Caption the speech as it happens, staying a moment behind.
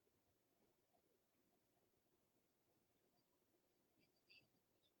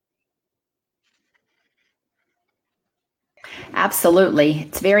Absolutely.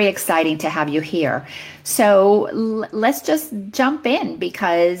 It's very exciting to have you here. So let's just jump in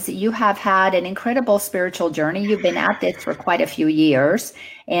because you have had an incredible spiritual journey. You've been at this for quite a few years,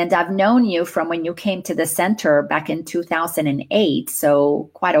 and I've known you from when you came to the center back in 2008,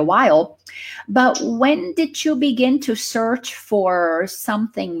 so quite a while. But when did you begin to search for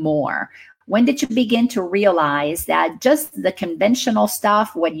something more? When did you begin to realize that just the conventional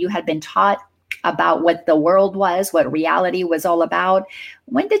stuff, what you had been taught about what the world was, what reality was all about?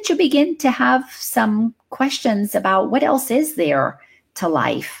 When did you begin to have some questions about what else is there to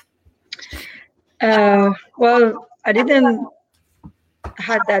life? Well, I didn't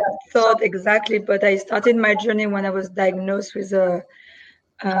had that thought exactly, but I started my journey when I was diagnosed with an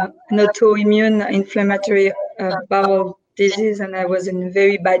autoimmune inflammatory bowel disease, and I was in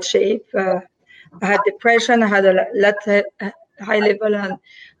very bad shape. I had depression, I had a high level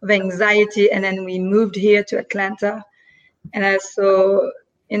of anxiety, and then we moved here to Atlanta. And so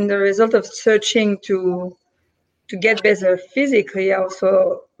in the result of searching to get better physically, I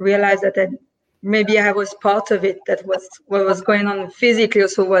also realized that maybe I was part of it, that was what was going on physically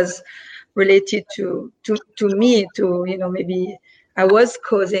also was related to me, maybe I was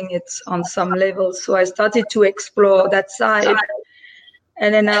causing it on some level. So I started to explore that side.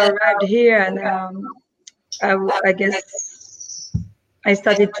 And then I arrived here, and I guess I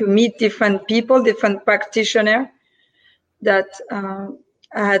started to meet different people, different practitioners that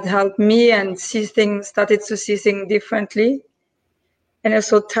had helped me and started to see things differently, and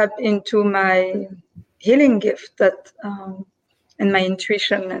also tap into my healing gift and my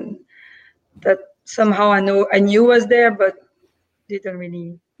intuition, and that somehow I knew was there, but didn't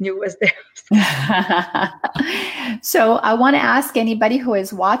really knew was there. So I want to ask anybody who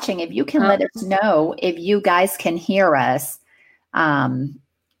is watching, if you can let us know if you guys can hear us.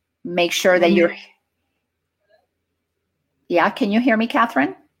 Make sure that you're. Yeah, can you hear me,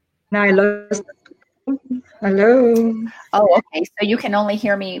 Catherine? No, I lost. Hello. Oh, okay. So you can only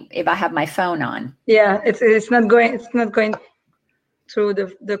hear me if I have my phone on. Yeah, it's not going through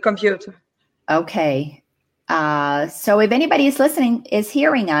the computer. Okay. So if anybody is listening, is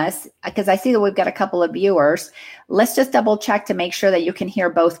hearing us, because I see that we've got a couple of viewers, let's just double check to make sure that you can hear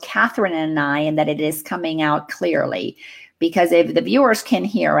both Catherine and I, and that it is coming out clearly. Because if the viewers can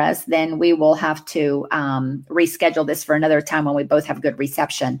hear us, then we will have to reschedule this for another time when we both have good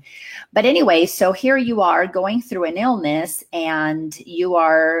reception. But anyway, so here you are going through an illness, and you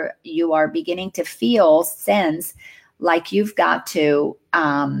are beginning to sense like you've got to.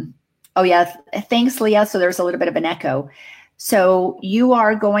 Oh yeah, thanks, Leah. So there's a little bit of an echo. So you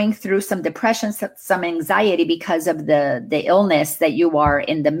are going through some depression, some anxiety because of the illness that you are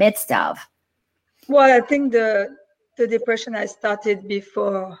in the midst of. Well, I think the depression I started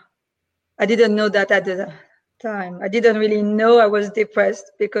before. I didn't know that at the time. I didn't really know I was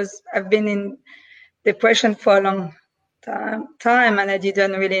depressed because I've been in depression for a long time, and I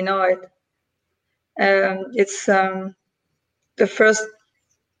didn't really know it. It's the first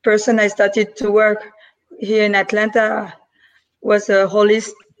person I started to work here in Atlanta was a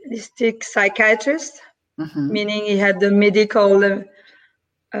holistic psychiatrist, meaning he had the medical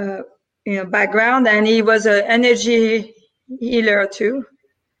background, and he was an energy healer too.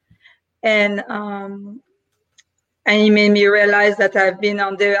 And he made me realize that I've been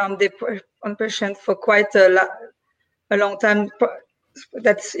on depression for quite a long time.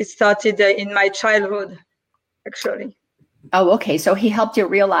 It started in my childhood, actually. Oh, okay. So he helped you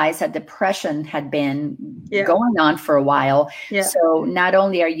realize that depression had been going on for a while. Yeah. So not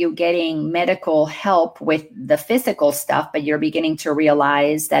only are you getting medical help with the physical stuff, but you're beginning to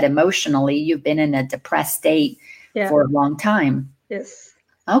realize that emotionally you've been in a depressed state for a long time. Yes.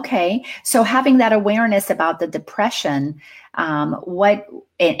 Okay. So having that awareness about the depression,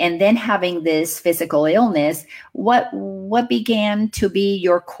 and then having this physical illness, what began to be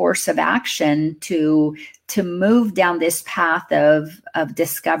your course of action to move down this path of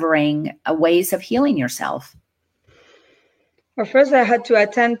discovering ways of healing yourself? Well, first I had to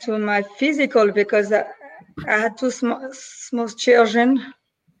attend to my physical because I had two small children,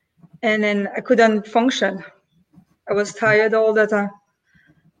 and then I couldn't function. I was tired all the time.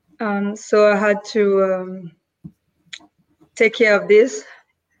 So I had to take care of this,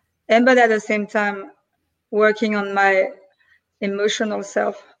 but at the same time working on my emotional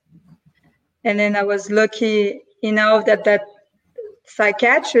self. And then I was lucky enough that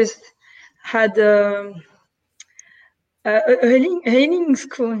psychiatrist had a healing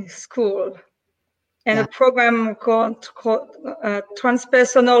school and a program called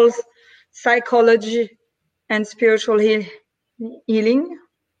transpersonal psychology and spiritual healing.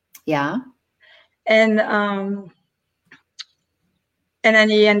 Yeah. And And then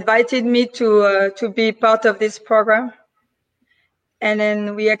he invited me to be part of this program. And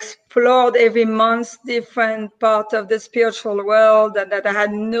then we explored every month different part of the spiritual world that I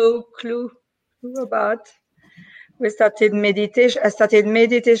had no clue about. We started meditation. I started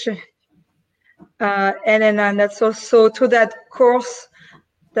meditation. And then that's also through that course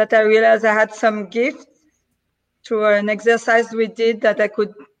that I realized I had some gift through an exercise we did that I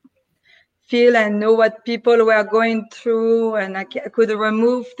could feel and know what people were going through, and I could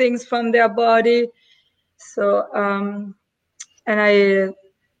remove things from their body. So, and I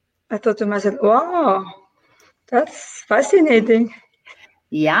thought to myself, wow, that's fascinating.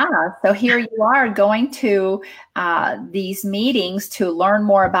 Yeah. So here you are going to these meetings to learn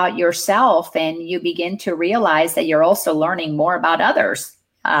more about yourself, and you begin to realize that you're also learning more about others.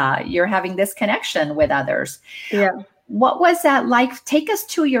 You're having this connection with others. Yeah. What was that like? Take us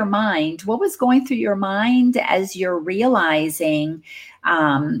to your mind. What was going through your mind as you're realizing,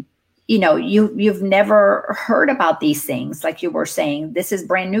 you've never heard about these things, like you were saying, this is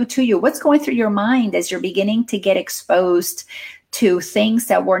brand new to you. What's going through your mind as you're beginning to get exposed to things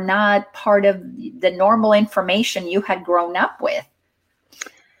that were not part of the normal information you had grown up with?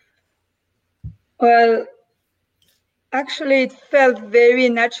 Well, actually, it felt very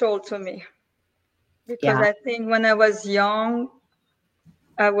natural to me. Because I think when I was young,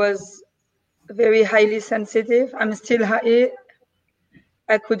 I was very highly sensitive. I'm still high.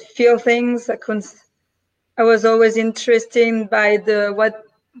 I could feel things. I was always interested by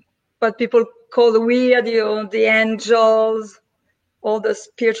what people call weird, the angels, all the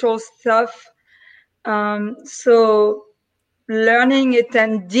spiritual stuff. So learning it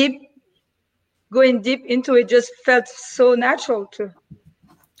and going deep into it just felt so natural too.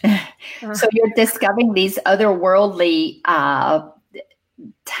 So you're discovering these otherworldly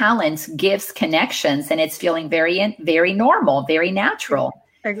talents, gifts, connections, and it's feeling very, very normal, very natural.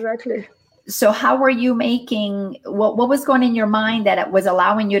 Exactly. So how were you making, what was going in your mind that was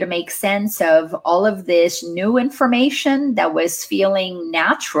allowing you to make sense of all of this new information that was feeling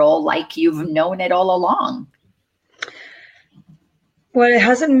natural, like you've known it all along? Well, it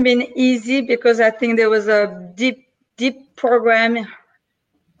hasn't been easy because I think there was a deep program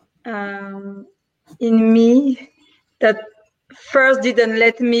in me that first didn't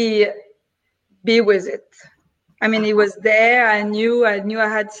let me be with it. I mean, it was there. I knew I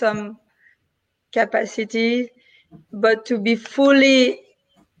had some capacity, but to be fully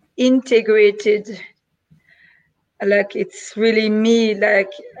integrated, like it's really me,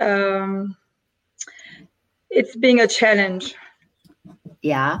 like it's being a challenge.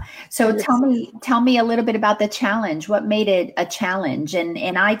 Yeah. So tell me a little bit about the challenge. What made it a challenge? And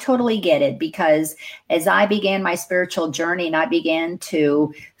I totally get it, because as I began my spiritual journey and I began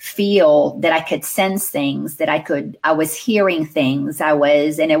to feel that I could sense things, that I was hearing things,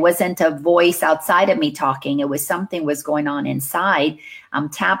 and it wasn't a voice outside of me talking. It was something was going on inside. I'm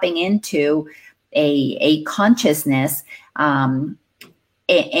tapping into a consciousness. And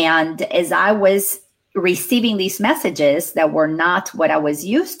as I was receiving these messages that were not what I was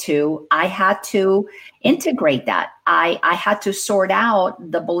used to, I had to integrate that. I had to sort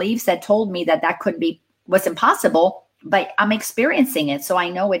out the beliefs that told me that was impossible, but I'm experiencing it, so I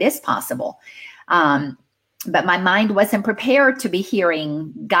know it is possible. But my mind wasn't prepared to be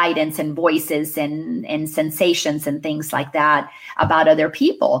hearing guidance and voices and sensations and things like that about other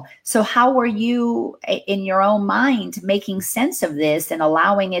people. So how were you in your own mind making sense of this and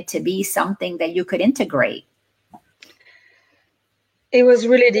allowing it to be something that you could integrate? It was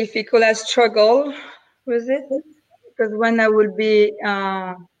really difficult. I struggled with it because when I would be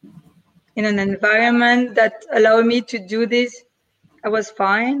in an environment that allowed me to do this, I was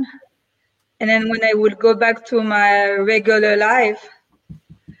fine. And then when I would go back to my regular life,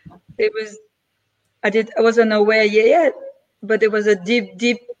 I wasn't aware yet, but there was a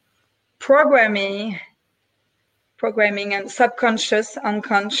deep programming and subconscious,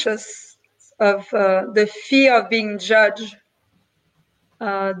 unconscious of the fear of being judged,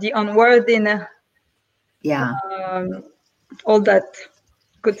 the unworthiness, all that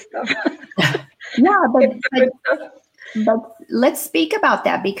good stuff. Yeah, but let's speak about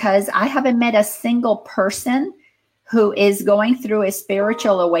that, because I haven't met a single person who is going through a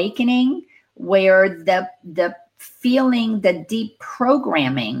spiritual awakening where the feeling, the deep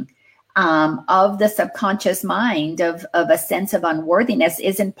programming of the subconscious mind of a sense of unworthiness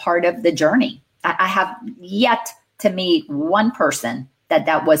isn't part of the journey. I have yet to meet one person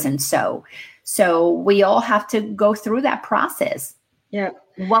that wasn't so. So we all have to go through that process. Yeah.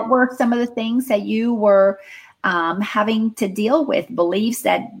 What were some of the things that you were having to deal with, beliefs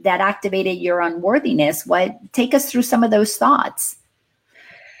that activated your unworthiness? Take us through some of those thoughts.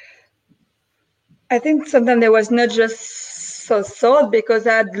 I think sometimes there was not just so thought, because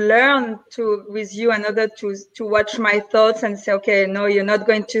I'd learned to, with you and others, to watch my thoughts and say, okay, no, you're not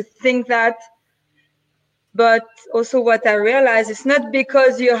going to think that. But also what I realized, it's not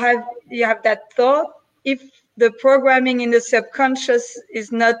because you have that thought. If the programming in the subconscious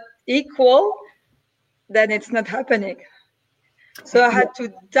is not equal, then it's not happening. So I had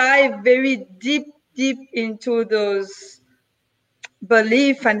to dive very deep into those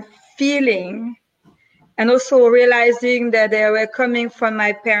belief and feeling, and also realizing that they were coming from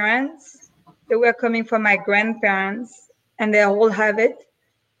my parents, they were coming from my grandparents, and they all have it.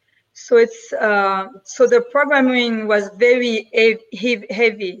 So it's so the programming was very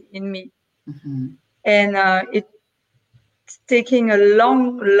heavy in me, and it's taking a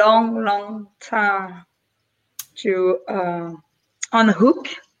long time to unhook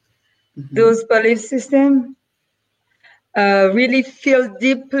those belief systems, really feel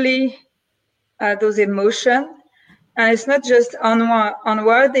deeply those emotions. And it's not just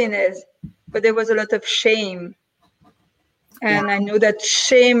unworthiness, but there was a lot of shame. And I know that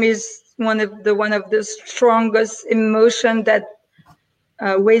shame is one of the strongest emotion that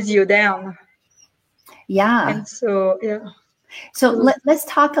weighs you down. Yeah. And so, yeah. So let's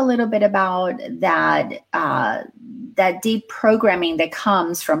talk a little bit about that, that deep programming that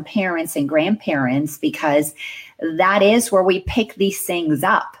comes from parents and grandparents, because that is where we pick these things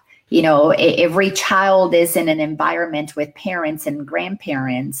up. You know, every child is in an environment with parents and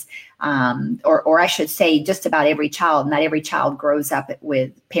grandparents, or I should say just about every child. Not every child grows up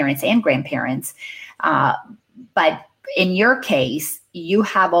with parents and grandparents. But in your case, you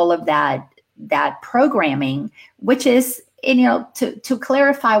have all of that programming, which is, you know, to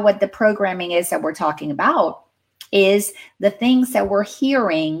clarify what the programming is that we're talking about, is the things that we're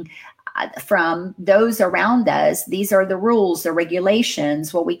hearing from those around us. These are the rules, the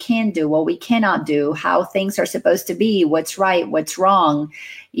regulations, what we can do, what we cannot do, how things are supposed to be, what's right, what's wrong,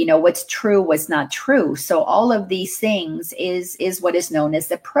 you know, what's true, what's not true. So all of these things is what is known as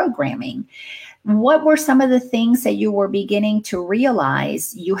the programming. What were some of the things that you were beginning to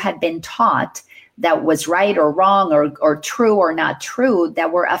realize you had been taught that was right or wrong, or true or not true,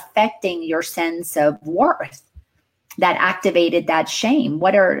 that were affecting your sense of worth, that activated that shame?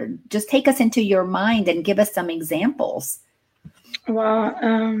 Just take us into your mind and give us some examples. Well,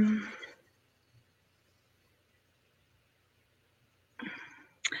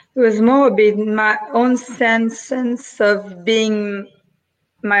 it was more about my own sense of being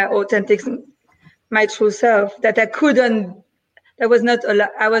my authentic, my true self, that I was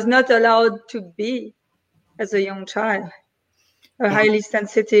not allowed to be as a young child, a highly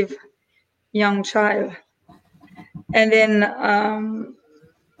sensitive young child. And then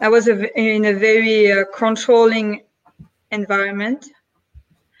I was in a very controlling environment.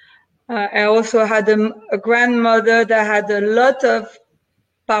 I also had a grandmother that had a lot of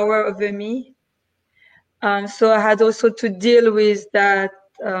power over me. So I had also to deal with that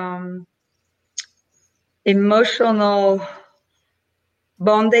emotional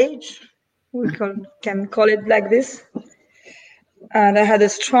bondage, we can call it like this. And I had a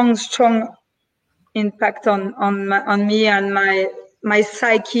strong impact on me and my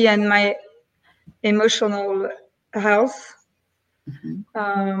psyche and my emotional health.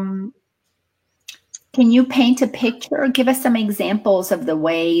 Can you paint a picture? Give us some examples of the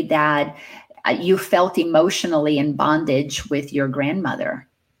way that you felt emotionally in bondage with your grandmother.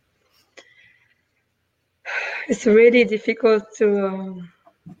 It's really difficult to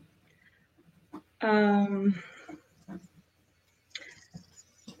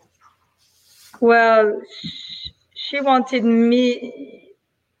well, she wanted me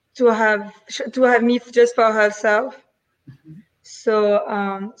to have me just for herself.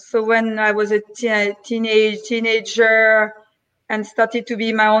 So when I was a teenager and started to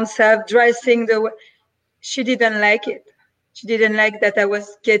be my own self, dressing the way, she didn't like it. She didn't like that I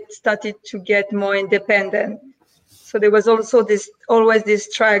started to get more independent. So there was also always this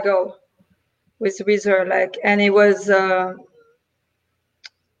struggle with her, like, and it was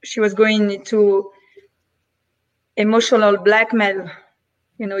she was going into emotional blackmail.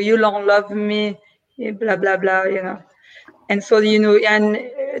 You know, you don't love me, blah blah blah. You know, and so and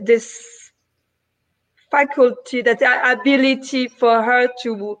this faculty, that ability for her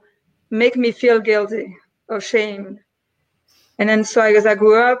to make me feel guilty or shame. And then so as I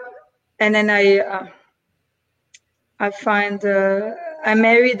grew up, and then I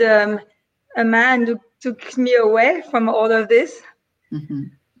married a man who took me away from all of this.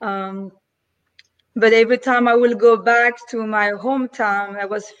 But every time I will go back to my hometown, I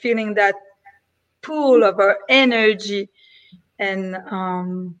was feeling that pull of her energy, and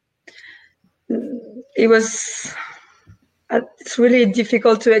it was, it's really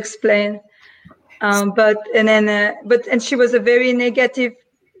difficult to explain. But she was a very negative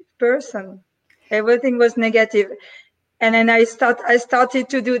person. Everything was negative. And then I started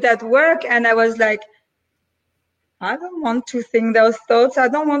to do that work, and I was like, I don't want to think those thoughts. I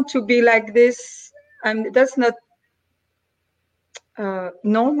don't want to be like this. That's not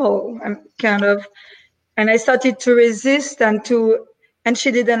normal. I'm kind of, and I started to resist, and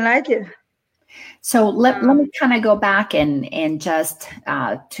she didn't like it. So let me kind of go back and just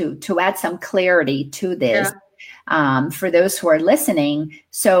to add some clarity to this. Yeah. For those who are listening,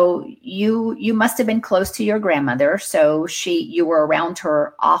 so you must have been close to your grandmother. So you were around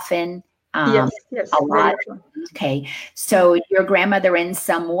her often. Yes, a lot. Okay. So your grandmother in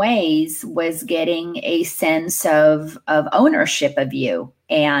some ways was getting a sense of ownership of you.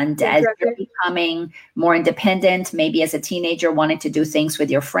 And exactly. As you're becoming more independent, maybe as a teenager wanting to do things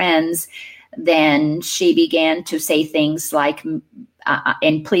with your friends, then she began to say things like,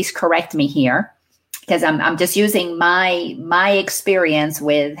 and please correct me here, because I'm just using my experience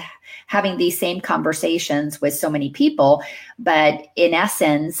with having these same conversations with so many people. But in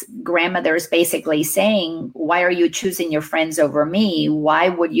essence, grandmother is basically saying, why are you choosing your friends over me? Why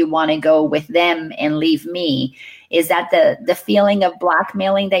would you want to go with them and leave me? Is that the feeling of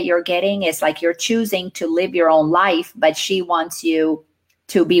blackmailing that you're getting? It's like you're choosing to live your own life, but she wants you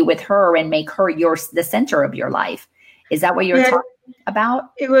to be with her and make her the center of your life. Is that what you're talking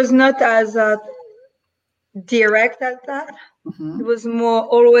about? It was not as direct as that. Mm-hmm. It was more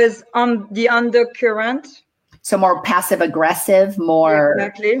always on the undercurrent. So more passive aggressive, more.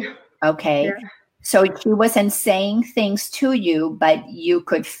 Exactly. Okay. Yeah. So she wasn't saying things to you, but you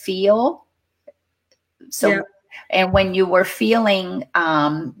could feel. So, yeah. And when you were feeling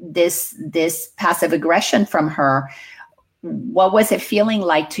this passive aggression from her, what was it feeling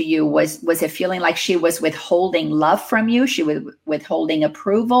like to you? Was it feeling like she was withholding love from you? She was withholding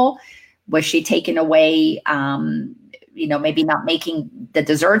approval? Was she taking away, maybe not making the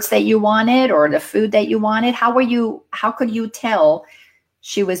desserts that you wanted or the food that you wanted? How could you tell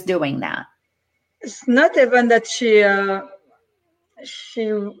she was doing that? It's not even that she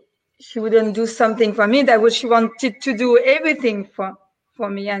wouldn't do something for me. That was, she wanted to do everything for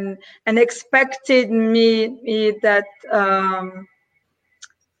me and expected me that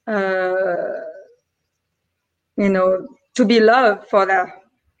to be loved for that.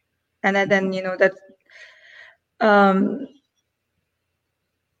 And then that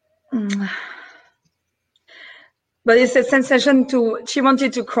but it's a sensation she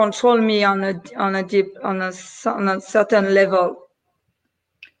wanted to control me on a certain level.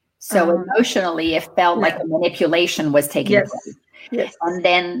 So emotionally, it felt like a manipulation was taking place. Yes. And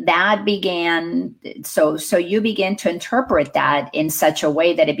then that began, so you begin to interpret that in such a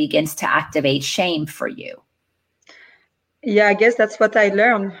way that it begins to activate shame for you. Yeah, I guess that's what I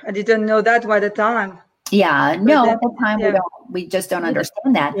learned. I didn't know that at the time. Yeah, no, at the time we just don't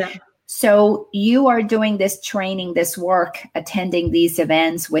understand that. Yeah. So you are doing this training, this work, attending these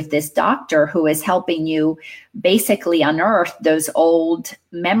events with this doctor who is helping you basically unearth those old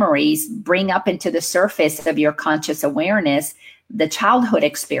memories, bring up into the surface of your conscious awareness the childhood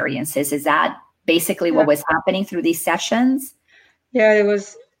experiences. Is that basically what was happening through these sessions? Yeah,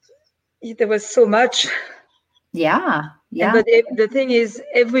 there was so much. Yeah. But the thing is,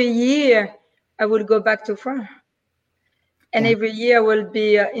 every year I would go back to France. And every year I will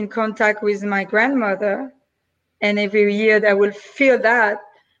be in contact with my grandmother. And every year I will feel that.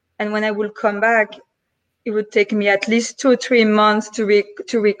 And when I will come back, it would take me at least 2 or 3 months to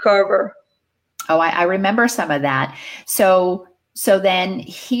recover. Oh, I remember some of that. So then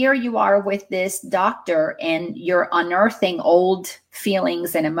here you are with this doctor and you're unearthing old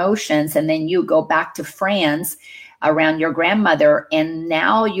feelings and emotions. And then you go back to France around your grandmother. And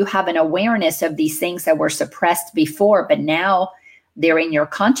now you have an awareness of these things that were suppressed before, but now they're in your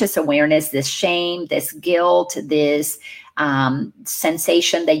conscious awareness, this shame, this guilt, this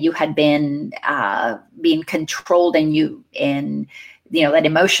sensation that you had been being controlled in that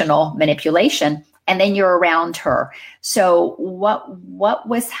emotional manipulation. And then you're around her. So what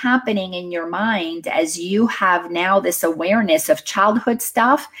was happening in your mind as you have now this awareness of childhood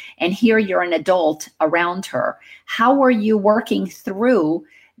stuff, and here you're an adult around her? How were you working through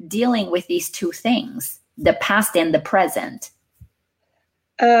dealing with these two things, the past and the present?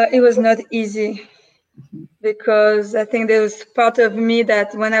 It was not easy because I think there was part of me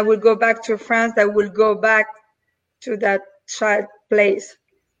that when I would go back to France, I would go back to that child place.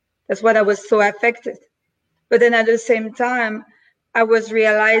 That's what I was so affected. But then at the same time, I was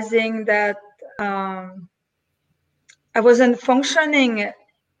realizing that I wasn't functioning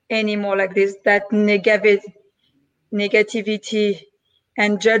anymore, like this, that negativity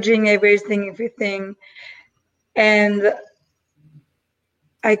and judging everything. And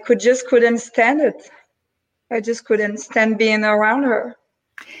I couldn't stand it. I just couldn't stand being around her.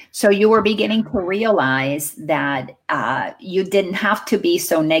 So you were beginning to realize that you didn't have to be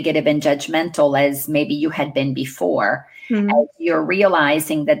so negative and judgmental as maybe you had been before. Mm-hmm. As you're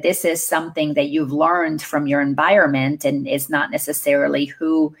realizing that this is something that you've learned from your environment and is not necessarily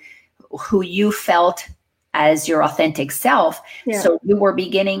who you felt as your authentic self. Yeah. So you were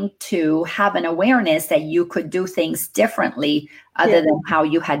beginning to have an awareness that you could do things differently other than how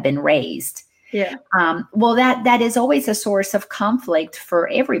you had been raised. Yeah. Well, that is always a source of conflict for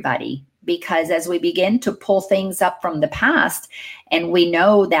everybody, because as we begin to pull things up from the past, and we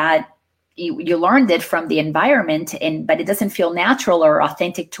know that you learned it from the environment, but it doesn't feel natural or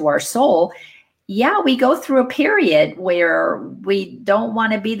authentic to our soul. Yeah, we go through a period where we don't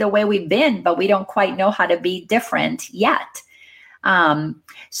want to be the way we've been, but we don't quite know how to be different yet.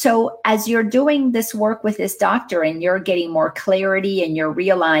 So as you're doing this work with this doctor and you're getting more clarity and you're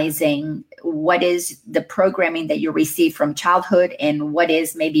realizing what is the programming that you received from childhood and what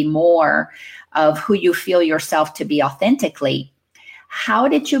is maybe more of who you feel yourself to be authentically, how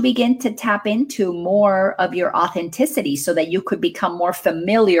did you begin to tap into more of your authenticity so that you could become more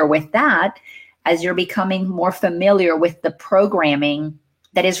familiar with that as you're becoming more familiar with the programming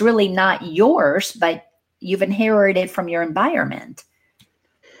that is really not yours, but you've inherited from your environment?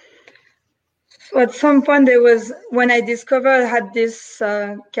 So at some point when I discovered I had this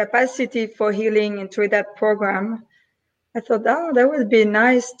capacity for healing and through that program, I thought, oh, that would be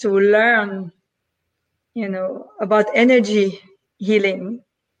nice to learn, about energy healing.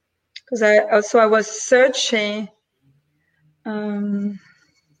 Because I was searching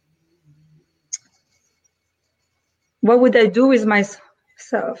what would I do with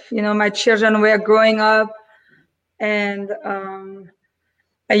myself? My children were growing up, and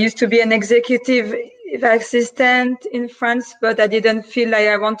I used to be an executive assistant in France, but I didn't feel like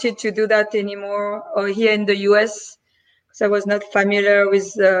I wanted to do that anymore, or here in the US, because I was not familiar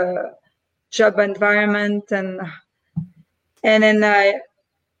with the job environment, and then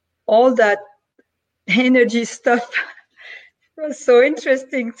all that energy stuff was so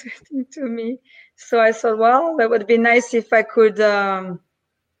interesting to me. So I thought, well, that would be nice if I could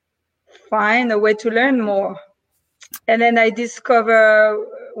find a way to learn more. And then I discovered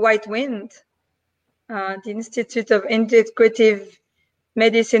White Wind, the Institute of Integrative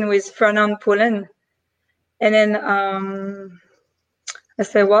Medicine with Fernand Poulin. And then I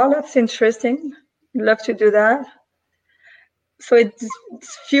said, well, that's interesting. I'd love to do that. So it's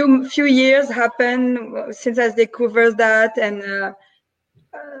few years happened since I discovered that, and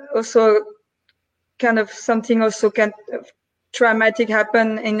also kind of something also kind of traumatic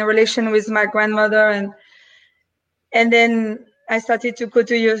happened in relation with my grandmother, and then I started to go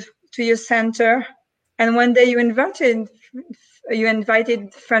to your center, and one day you invited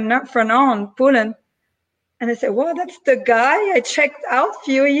Fernand Poulin, and I said, well, that's the guy I checked out a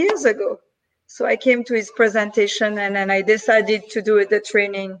few years ago. So I came to his presentation, and then I decided to do the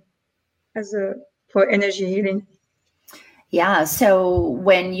training for energy healing. Yeah. So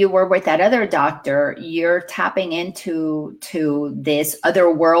when you were with that other doctor, you're tapping into this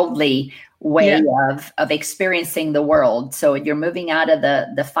otherworldly way of experiencing the world. So you're moving out of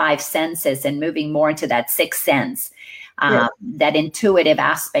the five senses and moving more into that sixth sense, that intuitive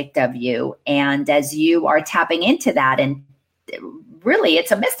aspect of you. And as you are tapping into that, and really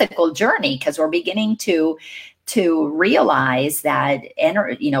it's a mystical journey, because we're beginning to realize that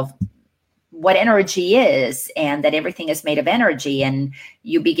what energy is, and that everything is made of energy, and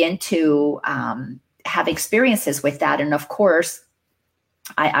you begin to have experiences with that. And of course,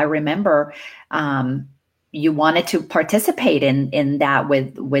 I remember you wanted to participate in that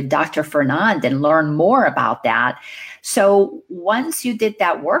with Dr. Fernand and learn more about that. So once you did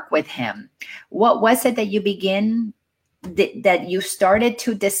that work with him, what was it that you started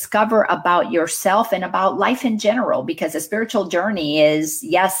to discover about yourself and about life in general? Because a spiritual journey is,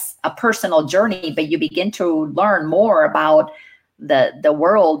 yes, a personal journey, but you begin to learn more about the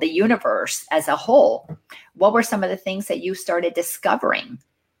world, the universe as a whole. What were some of the things that you started discovering?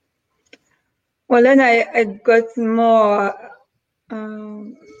 Well, then I got more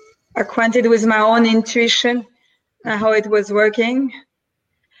acquainted with my own intuition and how it was working.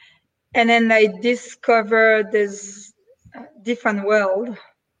 And then I discovered this different world.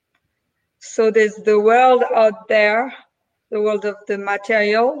 So there's the world out there, the world of the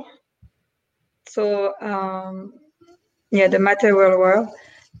material. So the material world.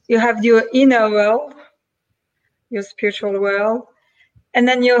 You have your inner world, your spiritual world, And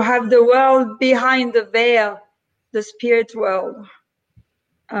then you have the world behind the veil, the spirit world,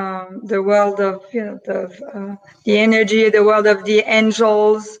 the world of, you know, the energy, the world of the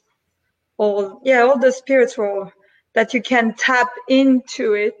angels, all the spiritual that you can tap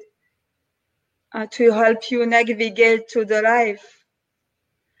into it to help you navigate to the life.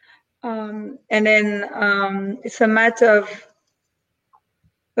 And then it's a matter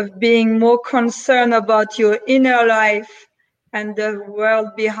of being more concerned about your inner life and the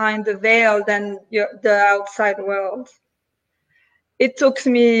world behind the veil than the outside world. It took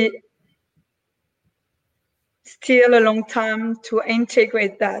me still a long time to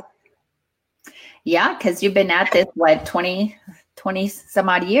integrate that. Yeah, because you've been at this, what, 20 some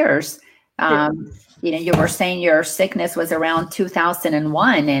odd years. You know, you were saying your sickness was around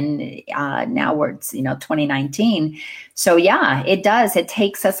 2001, and now we're, you know, 2019. So yeah, it does. It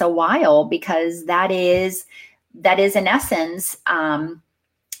takes us a while, because that is in essence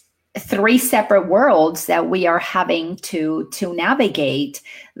three separate worlds that we are having to navigate.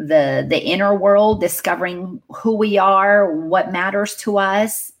 The inner world, discovering who we are, what matters to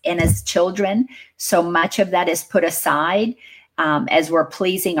us, and as children, so much of that is put aside. As we're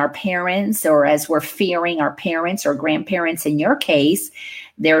pleasing our parents, or as we're fearing our parents or grandparents in your case.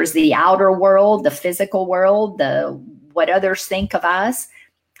 There's the outer world, the physical world, what others think of us.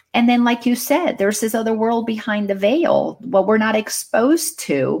 And then, like you said, there's this other world behind the veil, what we're not exposed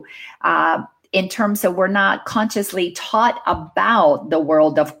to, in terms of we're not consciously taught about the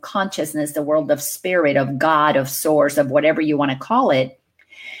world of consciousness, the world of spirit, of God, of source, of whatever you want to call it.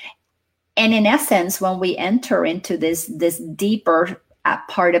 And in essence, when we enter into this deeper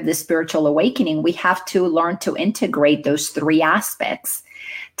part of the spiritual awakening, we have to learn to integrate those three aspects.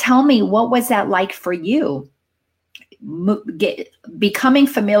 Tell me, what was that like for you? Becoming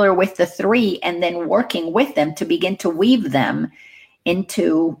familiar with the three and then working with them to begin to weave them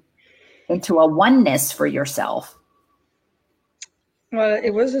into a oneness for yourself. Well,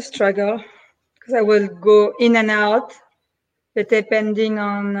 it was a struggle, because I will go in and out, depending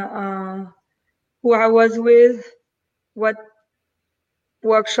on who I was with, what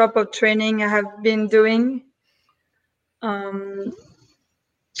workshop or training I have been doing. I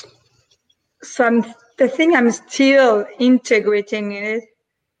think I'm still integrating it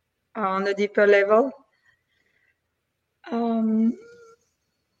on a deeper level.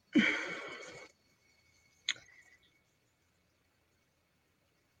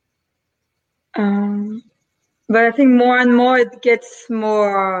 But I think more and more it gets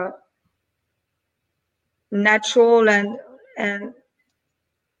more natural, and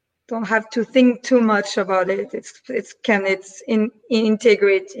don't have to think too much about it. It's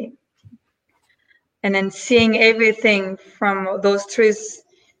integrating, and then seeing everything from those three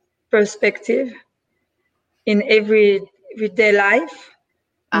perspectives in everyday life,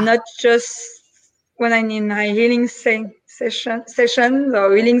 not just when I'm in my healing sessions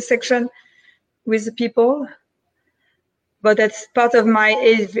or healing section with the people, but that's part of my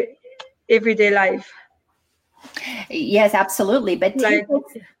everyday life. Yes, absolutely. But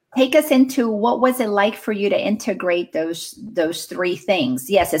take us into, what was it like for you to integrate those three things?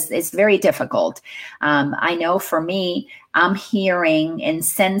 Yes, it's very difficult. I know for me, I'm hearing and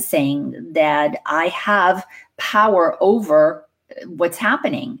sensing that I have power over what's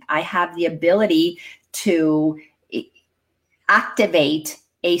happening. I have the ability to activate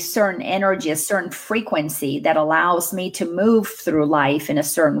a certain energy, a certain frequency that allows me to move through life in a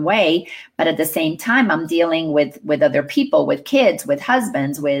certain way. But at the same time, I'm dealing with other people, with kids, with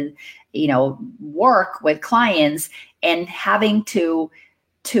husbands, with, you know, work, with clients, and having to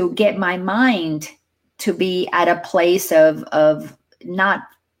get my mind to be at a place of not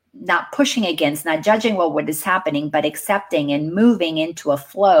pushing against, not judging what is happening, but accepting and moving into a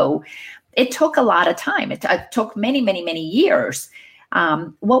flow. It took a lot of time. It took many, many, many years.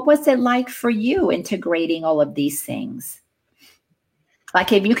 What was it like for you integrating all of these things?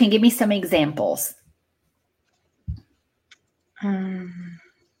 Like, if you can give me some examples.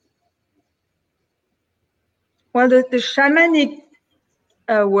 Well, the shamanic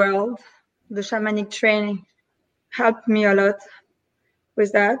world, the shamanic training helped me a lot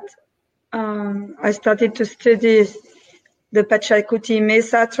with that. I started to study the Pachacuti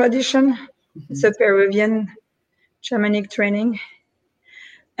Mesa tradition. It's a Peruvian shamanic training.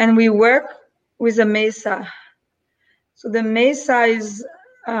 And we work with a mesa. So the mesa is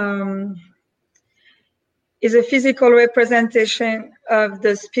a physical representation of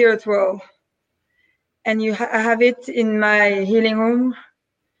the spirit world. And I have it in my healing room.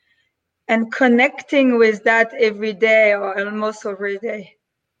 And connecting with that every day, or almost every day,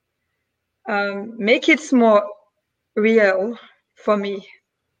 make it more real for me.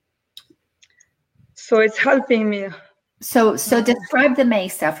 So it's helping me. So describe the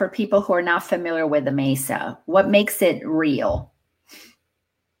Mesa for people who are not familiar with the Mesa. What makes it real?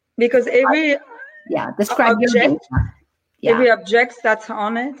 Because every describe object, your Mesa. Yeah. Every object that's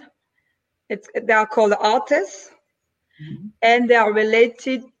on it, they are called artists, and they are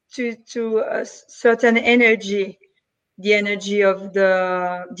related to a certain energy, the energy of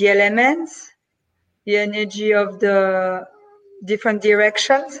the elements, the energy of the different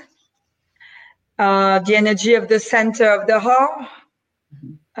directions, the energy of the center of the heart,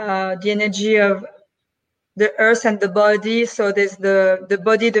 the energy of the earth and the body. So there's the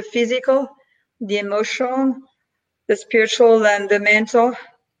body, the physical, the emotion, the spiritual, and the mental.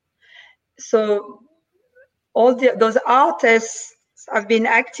 So all those artists have been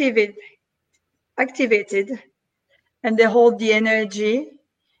activated, and they hold the energy.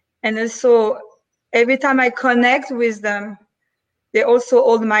 And also, every time I connect with them, they also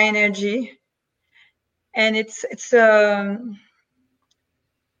hold my energy. And it's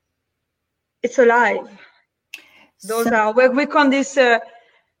alive. Those are what we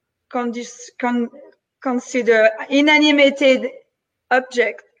consider inanimated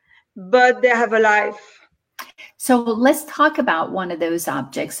object, but they have a life. So let's talk about one of those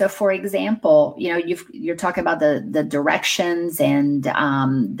objects. So for example, you're talking about the directions and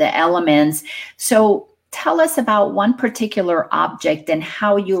the elements. So tell us about one particular object and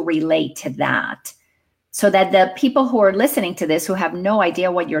how you relate to that, so that the people who are listening to this, who have no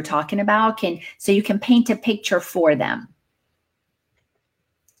idea what you're talking about, so you can paint a picture for them.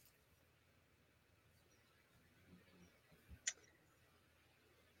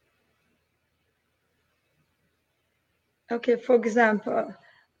 Okay, for example,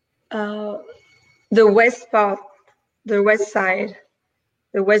 the west part, the west side,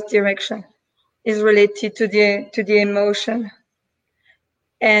 the west direction is related to the emotion,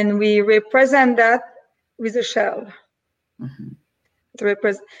 and we represent that with a shell.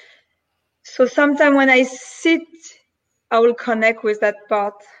 So sometimes when I sit, I will connect with that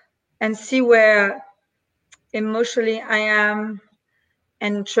part and see where emotionally I am,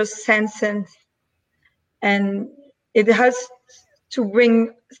 and just sensing, and it helps to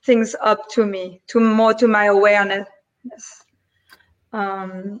bring things up to me, to my awareness.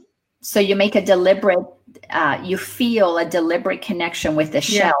 So you make a deliberate, you feel a deliberate connection with the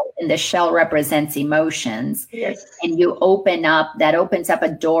shell, and the shell represents emotions. Yes. And you that opens up a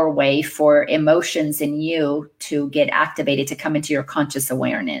doorway for emotions in you to get activated, to come into your conscious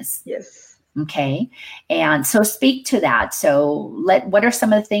awareness. Yes. Okay. And so speak to that. So what are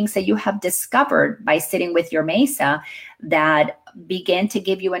some of the things that you have discovered by sitting with your Mesa that began to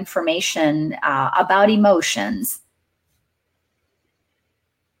give you information about emotions?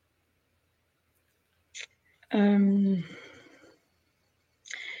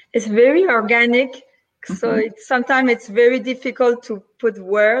 It's very organic. So sometimes it's very difficult to put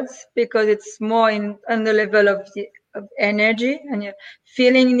words, because it's more on the level of energy, and you're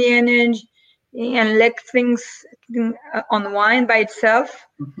feeling the energy and let things unwind by itself.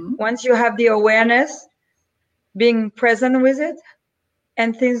 Once you have the awareness, being present with it,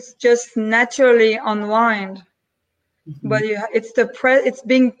 and things just naturally unwind. But it's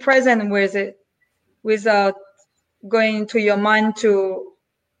being present with it without going into your mind to,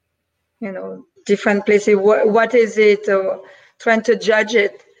 different places. What is it, or trying to judge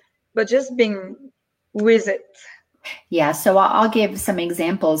it, but just being with it. Yeah, so I'll give some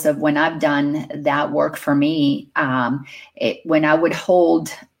examples of when I've done that work for me. When I would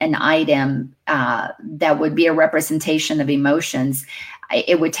hold an item that would be a representation of emotions,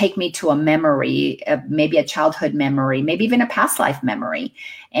 it would take me to a memory, maybe a childhood memory, maybe even a past life memory.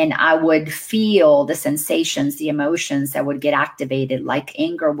 And I would feel the sensations, the emotions that would get activated, like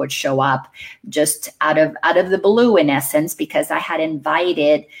anger would show up just out of the blue, in essence, because I had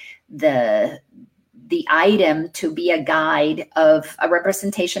invited the item to be a guide of a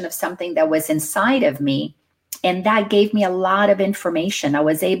representation of something that was inside of me. And that gave me a lot of information. I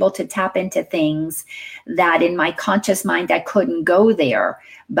was able to tap into things that in my conscious mind, I couldn't go there.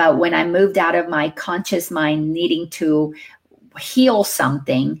 But when I moved out of my conscious mind needing to heal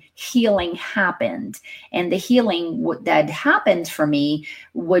something, healing happened. And the healing that happened for me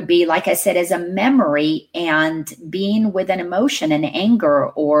would be, like I said, as a memory, and being with an emotion, an anger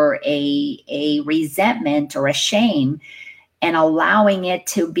or a resentment or a shame, and allowing it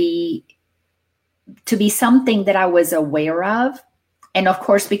to be something that I was aware of. And of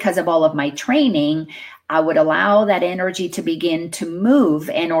course, because of all of my training, I would allow that energy to begin to move,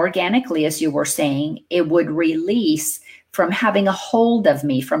 and organically, as you were saying, it would release from having a hold of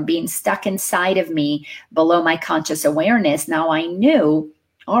me, from being stuck inside of me below my conscious awareness. Now I knew,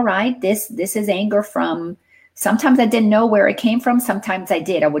 all right, this is anger from, sometimes I didn't know where it came from. Sometimes I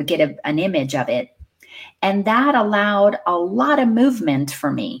did. I would get an image of it. And that allowed a lot of movement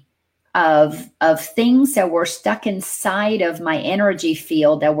for me of things that were stuck inside of my energy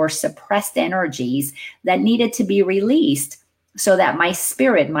field, that were suppressed energies that needed to be released so that my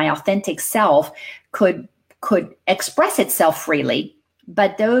spirit, my authentic self could express itself freely.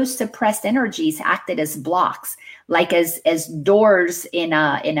 But those suppressed energies acted as blocks, like as doors in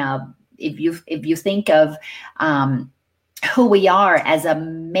a if you think of who we are as a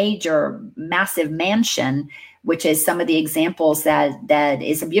major, massive mansion, which is some of the examples that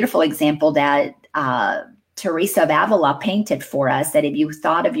is a beautiful example that Teresa of Avila painted for us, that if you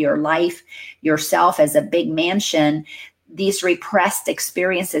thought of your life, yourself as a big mansion, these repressed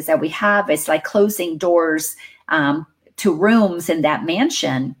experiences that we have, it's like closing doors to rooms in that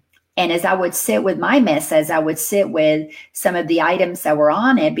mansion. And as I would sit with my mess, as I would sit with some of the items that were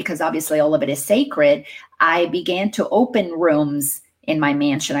on it, because obviously all of it is sacred, I began to open rooms in my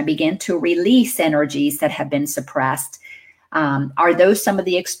mansion. I began to release energies that have been suppressed. Are those some of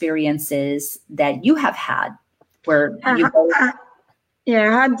the experiences that you have had where you yeah,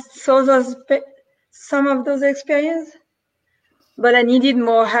 I had some of those experiences, but I needed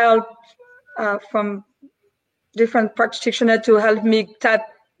more help from different practitioners to help me tap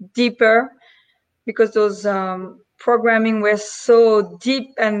deeper, because those programming were so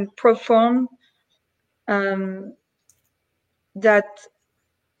deep and profound that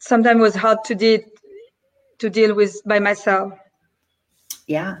sometimes was hard to deal with by myself.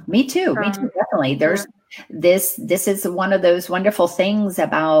 Yeah, me too. Me too, definitely. There's this is one of those wonderful things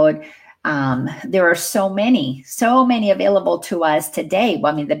about there are so many available to us today.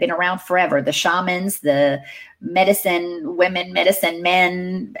 Well, I mean, they've been around forever. The shamans, the medicine women, medicine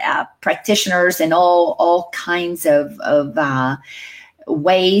men, practitioners in all kinds of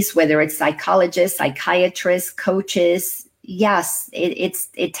ways, whether it's psychologists, psychiatrists, coaches. Yes,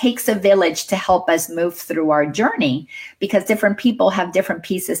 it takes a village to help us move through our journey, because different people have different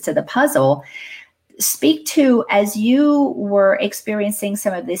pieces to the puzzle. Speak to, as you were experiencing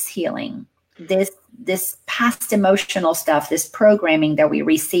some of this healing, this past emotional stuff, this programming that we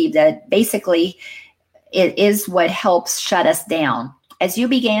received, that basically it is what helps shut us down. As you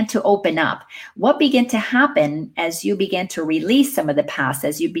began to open up, what began to happen as you began to release some of the past,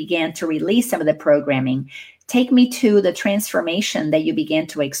 as you began to release some of the programming? Take me to the transformation that you began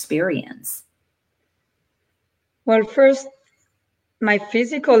to experience. Well, first, my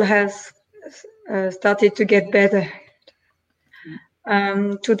physical health started to get better,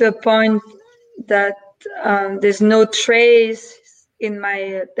 to the point that there's no trace in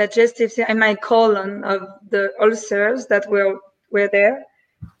my digestive, in my colon, of the ulcers that were there,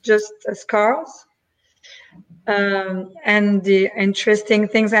 just scars. And the interesting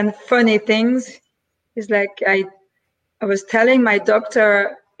things and funny things is, like, I was telling my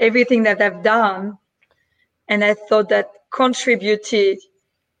doctor everything that I've done, and I thought that contributed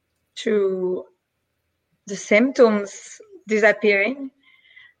to the symptoms disappearing.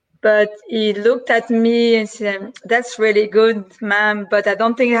 But he looked at me and said, "That's really good, ma'am, but I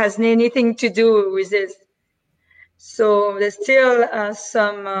don't think it has anything to do with this." So there's still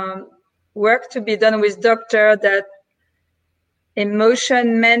some work to be done with doctor, that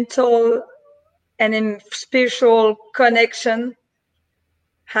emotion, mental, and spiritual connection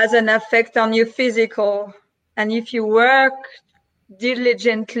has an effect on your physical. And if you work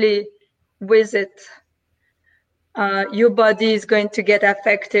diligently with it, your body is going to get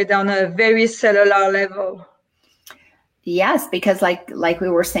affected on a very cellular level. Yes, because like we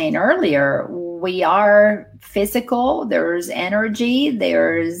were saying earlier, we are physical, there's energy,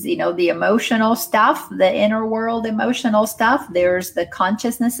 there's, the emotional stuff, the inner world emotional stuff, there's the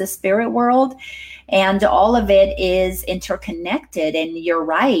consciousness, the spirit world, and all of it is interconnected. And you're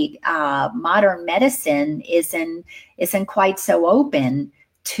right, modern medicine isn't quite so open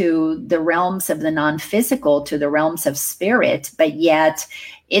to the realms of the non-physical, to the realms of spirit, but yet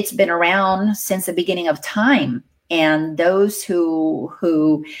it's been around since the beginning of time. And those who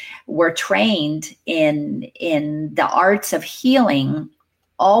were trained in the arts of healing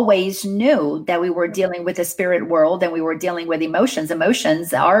always knew that we were dealing with the spirit world, and we were dealing with emotions.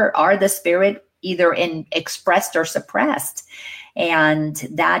 Emotions are the spirit, either expressed or suppressed. And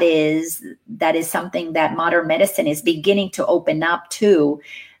that is something that modern medicine is beginning to open up to.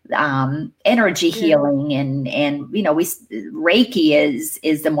 Energy healing and Reiki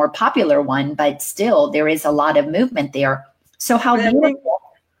is the more popular one, but still there is a lot of movement there. So how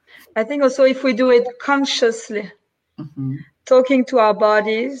I think also, if we do it consciously, talking to our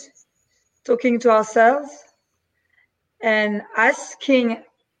bodies, talking to ourselves, and asking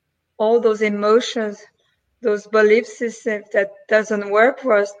all those emotions, those belief systems that doesn't work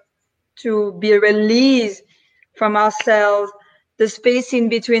for us to be released from ourselves, the space in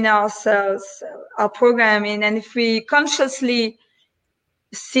between ourselves, our programming. And if we consciously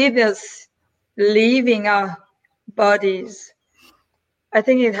see this leaving our bodies, I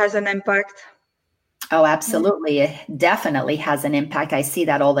think it has an impact. Oh, absolutely. It definitely has an impact. I see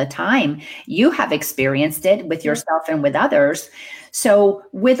that all the time. You have experienced it with yourself and with others. So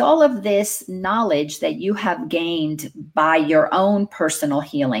with all of this knowledge that you have gained by your own personal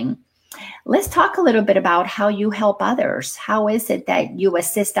healing, let's talk a little bit about how you help others. How is it that you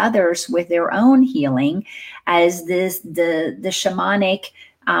assist others with their own healing as the shamanic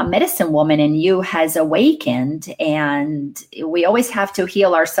medicine woman in you has awakened? And we always have to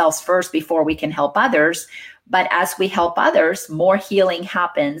heal ourselves first before we can help others. But as we help others, more healing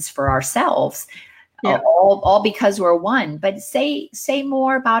happens for ourselves, all because we're one. But say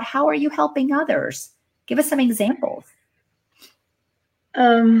more about how are you helping others? Give us some examples.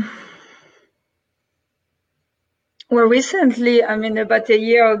 Well, recently, about a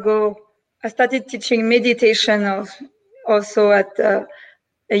year ago, I started teaching meditation also at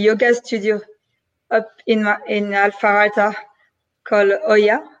a yoga studio up in Alpharetta called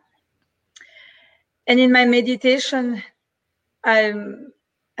Oya. And in my meditation, I'm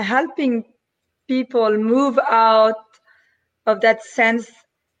helping people move out of that sense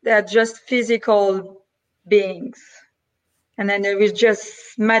they're just physical beings. And then there is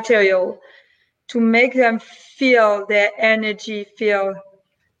just material, to make them feel their energy,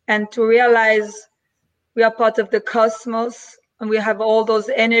 and to realize we are part of the cosmos and we have all those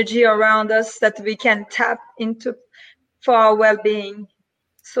energy around us that we can tap into for our well-being.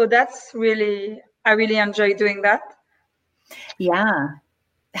 So that's I really enjoy doing that. Yeah.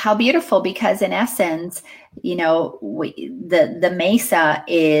 How beautiful, because in essence, the mesa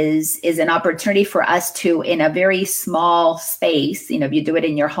is an opportunity for us to, in a very small space, if you do it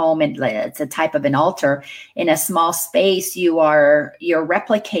in your home and it's a type of an altar, in a small space, you're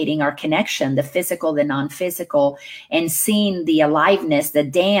replicating our connection, the physical, the non-physical, and seeing the aliveness, the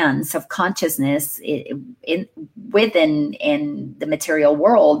dance of consciousness within the material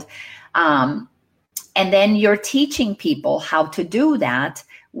world. And then you're teaching people how to do that.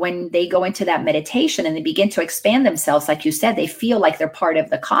 When they go into that meditation and they begin to expand themselves, like you said, they feel like they're part of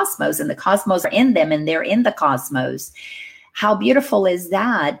the cosmos and the cosmos are in them and they're in the cosmos. How beautiful is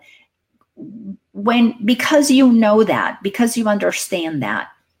that? Because you know that, because you understand that,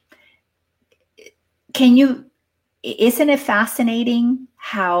 isn't it fascinating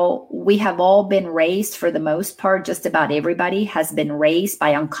how we have all been raised, for the most part, just about everybody has been raised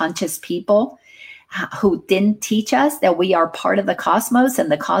by unconscious people who didn't teach us that we are part of the cosmos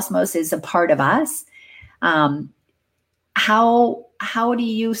and the cosmos is a part of us. How do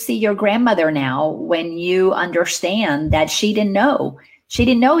you see your grandmother now when you understand that she didn't know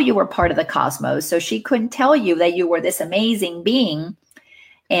you were part of the cosmos, so she couldn't tell you that you were this amazing being,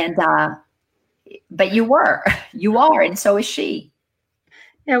 and but you are, and so is she.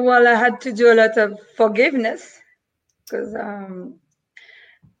 Yeah, well, I had to do a lot of forgiveness because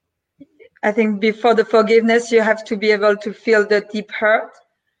I think before the forgiveness, you have to be able to feel the deep hurt.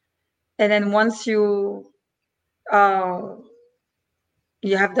 And then once you have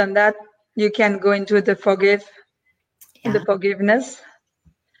done that, you can go into the the forgiveness.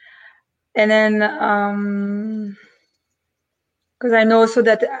 And then, because I know also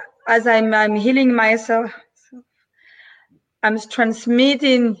that as I'm healing myself, I'm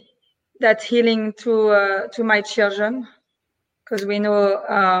transmitting that healing to my children, because we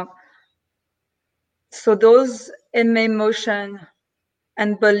know, so those emotion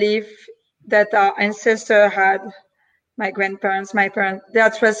and belief that our ancestor had, my grandparents, my parents, they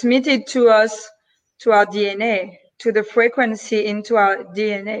are transmitted to us, to our DNA, to the frequency into our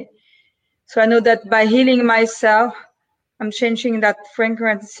DNA. So I know that by healing myself, I'm changing that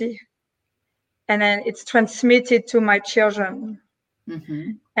frequency, and then it's transmitted to my children.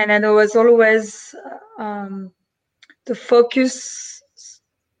 Mm-hmm. And then there was always the focus,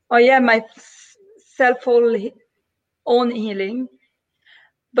 my own healing,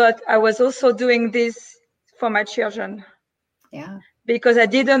 but I was also doing this for my children. Yeah. Because I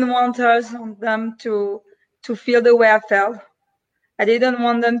didn't want them to feel the way I felt. I didn't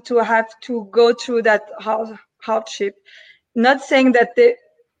want them to have to go through that hardship. Not saying that they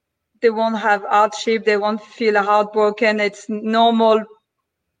won't have hardship, they won't feel heartbroken. It's normal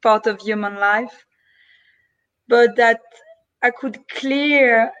part of human life. But that I could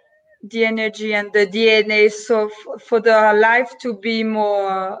clear the energy and the DNA, so for the life to be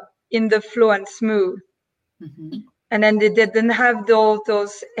more in the flow and smooth. Mm-hmm. And then they didn't have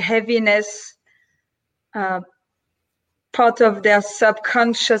those heaviness part of their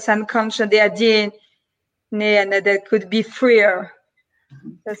subconscious and conscious, their DNA, and that they could be freer.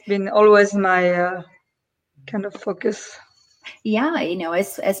 That's been always my kind of focus. Yeah,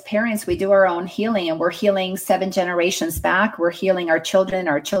 as parents, we do our own healing, and we're healing 7 generations back. We're healing our children,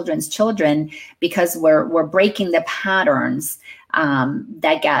 our children's children, because we're breaking the patterns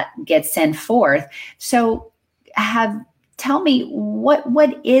that get sent forth. So, tell me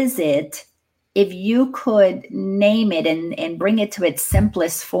what is it, if you could name it and bring it to its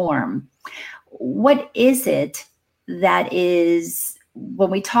simplest form? What is it that is, when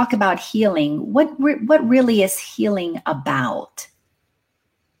we talk about healing, what really is healing about?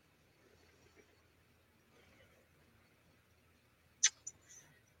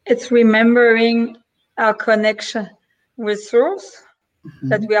 It's remembering our connection with Source, mm-hmm.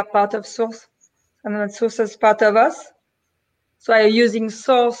 that we are part of Source, and that Source is part of us. So I'm using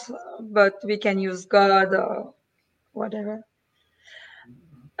Source, but we can use God or whatever.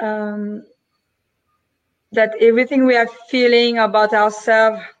 That everything we are feeling about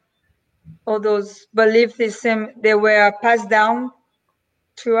ourselves, all those belief systems, they were passed down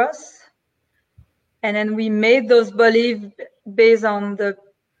to us, and then we made those beliefs based on the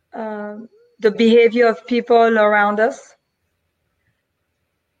behavior of people around us,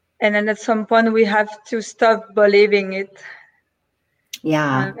 and then at some point we have to stop believing it.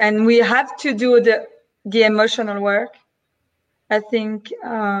 Yeah, and we have to do the emotional work. I think.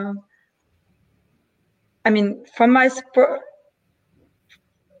 I mean, from my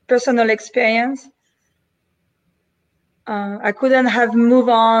personal experience, I couldn't have moved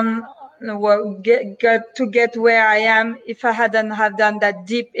on, get where I am if I hadn't have done that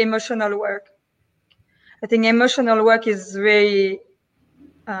deep emotional work. I think emotional work is very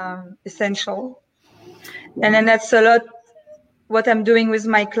essential. Yeah. And then that's a lot what I'm doing with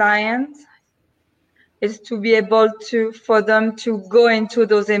my clients, is to be able for them to go into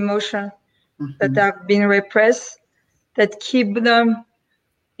those emotions, mm-hmm. that have been repressed, that keep them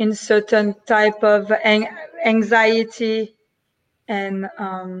in certain type of anxiety and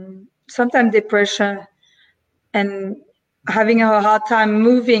sometimes depression, and having a hard time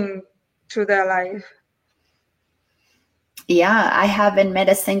moving through their life. Yeah, I haven't met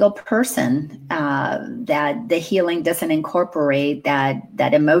a single person that the healing doesn't incorporate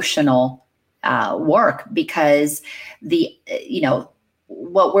that emotional work, because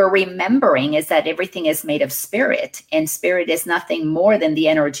what we're remembering is that everything is made of spirit, and spirit is nothing more than the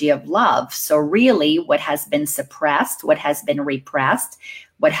energy of love. So really, what has been suppressed, what has been repressed,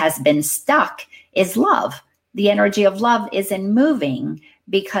 what has been stuck is love. The energy of love isn't moving,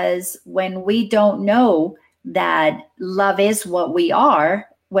 because when we don't know that love is what we are,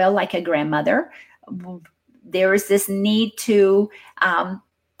 well, like a grandmother, there is this need to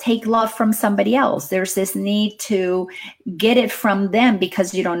take love from somebody else. There's this need to get it from them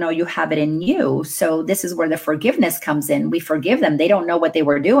because you don't know you have it in you. So this is where the forgiveness comes in. We forgive them. They don't know what they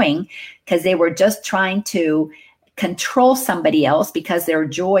were doing, because they were just trying to control somebody else, because their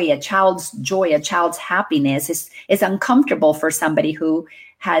joy, a child's happiness is uncomfortable for somebody who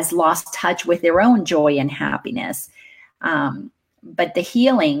has lost touch with their own joy and happiness. But the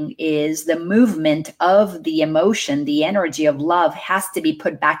healing is the movement of the emotion. The energy of love has to be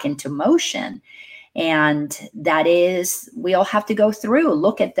put back into motion. And that is, we all have to go through,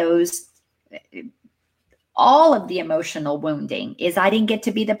 look at those. All of the emotional wounding is, I didn't get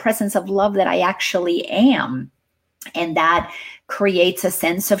to be the presence of love that I actually am. And that creates a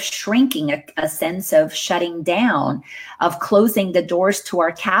sense of shrinking, a sense of shutting down, of closing the doors to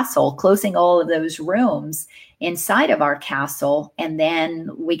our castle, closing all of those rooms inside of our castle. And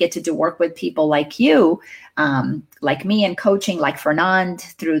then we get to do work with people like you, like me in coaching, like Fernand,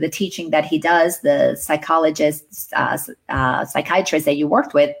 through the teaching that he does, the psychologists, psychiatrists that you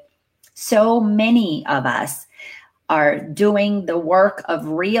worked with. So many of us are doing the work of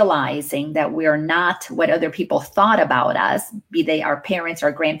realizing that we are not what other people thought about us, be they our parents,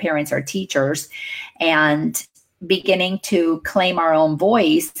 our grandparents, our teachers, and beginning to claim our own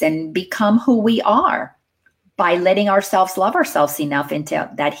voice and become who we are by letting ourselves love ourselves enough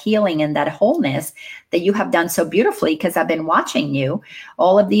into that healing and that wholeness that you have done so beautifully, because I've been watching you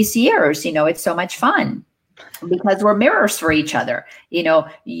all of these years. It's so much fun, because we're mirrors for each other.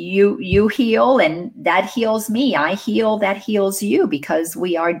 You heal and that heals me. I heal, that heals you, because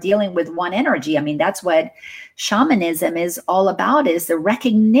we are dealing with one energy. I mean, that's what shamanism is all about, is the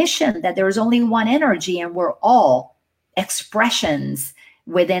recognition that there's only one energy and we're all expressions.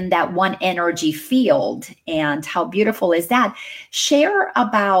 within that one energy field. And how beautiful is that? Share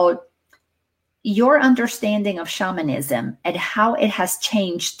about your understanding of shamanism and how it has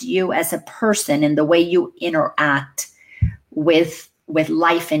changed you as a person in the way you interact with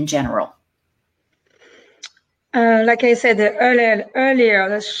life in general. Like I said earlier,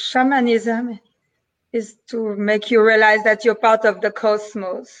 the shamanism is to make you realize that you're part of the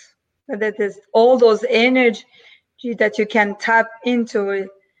cosmos, that there's all those energy that you can tap into it.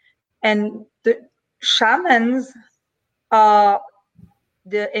 And the shamans are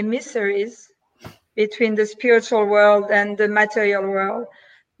the emissaries between the spiritual world and the material world.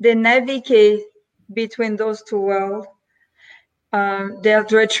 They navigate between those two worlds. They're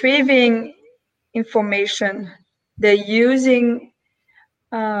retrieving information. They're using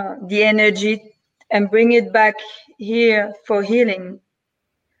the energy and bring it back here for healing.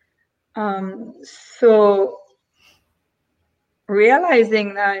 So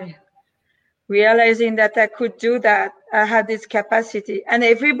realizing that I could do that, I had this capacity, and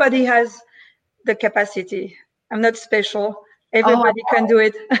everybody has the capacity. I'm not special. Everybody can do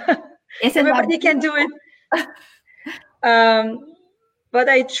it. Everybody can do it. But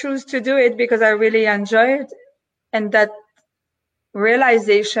I choose to do it because I really enjoy it. And that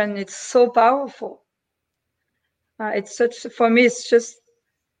realization, it's so powerful. For me, it's just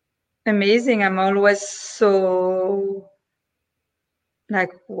amazing. I'm always so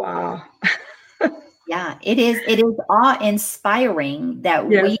like, wow. Yeah, it is awe-inspiring that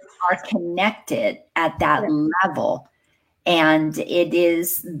we are connected at that level. And it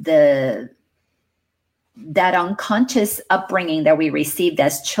is that unconscious upbringing that we received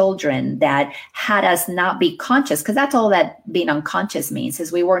as children that had us not be conscious, because that's all that being unconscious means,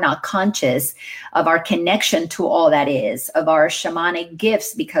 is we were not conscious of our connection to all that is, of our shamanic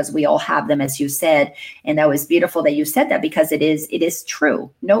gifts, because we all have them, as you said. And that was beautiful that you said that, because it is true.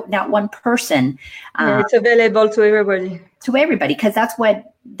 No, not one person. It's available to everybody. To everybody, because that's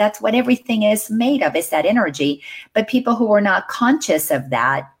what everything is made of, is that energy. But people who were not conscious of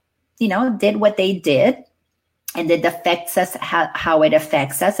that, did what they did, and it affects us how it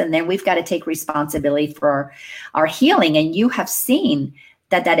affects us. And then we've got to take responsibility for our healing. And you have seen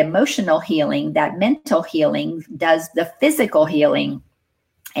that emotional healing, that mental healing does the physical healing.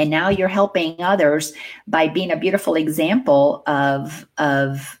 And now you're helping others by being a beautiful example of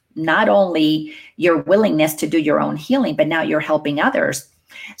not only your willingness to do your own healing, but now you're helping others.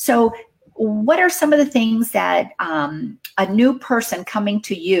 So what are some of the things that a new person coming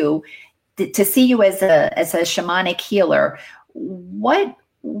to you to see you as a shamanic healer, what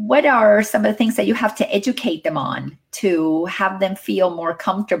are some of the things that you have to educate them on to have them feel more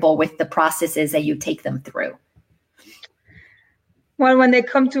comfortable with the processes that you take them through? Well, when they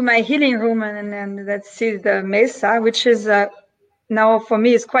come to my healing room and let's see the mesa, which is now for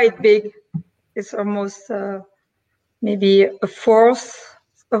me is quite big. It's almost maybe a fourth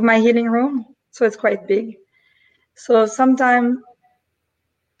of my healing room, so it's quite big. So sometimes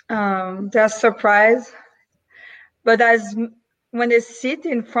they're surprised, but when they sit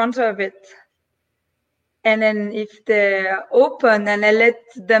in front of it, and then if they're open and they let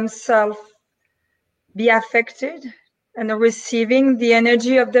themselves be affected and receiving the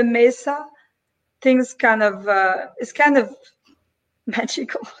energy of the mesa, things it's kind of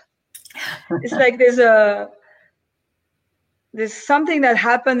magical. It's like there's something that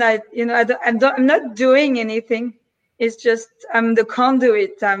happened. I'm not doing anything. It's just I'm the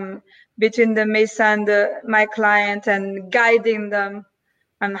conduit. I'm between the mesa and my client, and guiding them.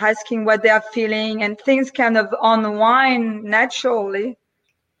 I'm asking what they are feeling, and things kind of unwind naturally.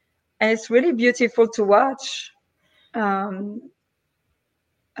 And it's really beautiful to watch. That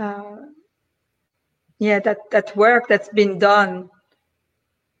work that's been done,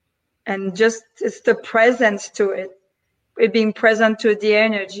 and just it's the presence to it being present to the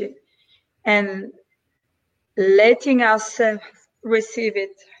energy, and letting ourselves receive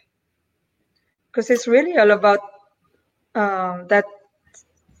it, because it's really all about that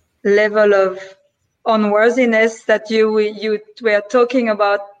level of unworthiness that you were talking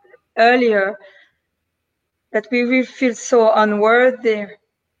about earlier, that we will feel so unworthy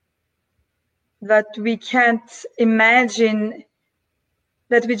that we can't imagine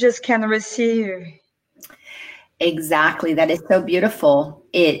that we just can receive. Exactly. That is so beautiful.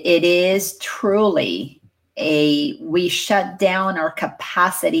 It is truly we shut down our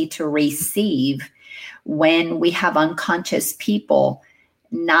capacity to receive when we have unconscious people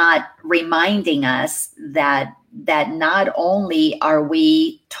not reminding us that not only are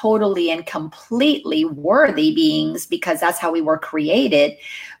we totally and completely worthy beings, because that's how we were created,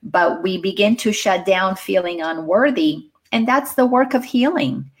 but we begin to shut down feeling unworthy And that's the work of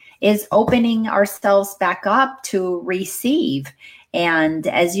healing, is opening ourselves back up to receive. And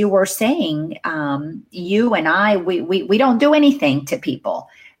as you were saying, you and I, we don't do anything to people.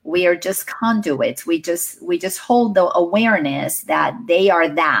 We are just conduits. We just hold the awareness that they are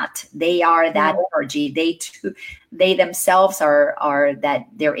that energy. They themselves are that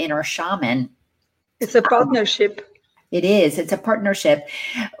their inner shaman. It's a partnership. It is. It's a partnership.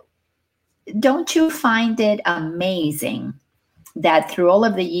 Don't you find it amazing that through all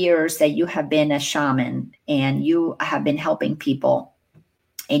of the years that you have been a shaman and you have been helping people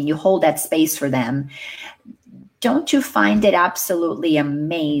and you hold that space for them, don't you find it absolutely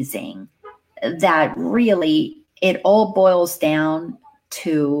amazing that really it all boils down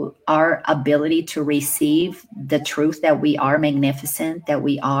to our ability to receive the truth that we are magnificent, that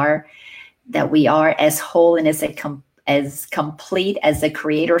we are as whole and as complete as the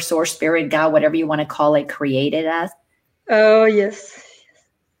creator, source, spirit, God, whatever you want to call it, created us? Oh, yes.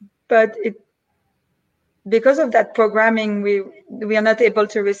 But because of that programming, we are not able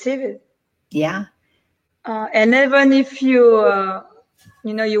to receive it. Yeah. And even if you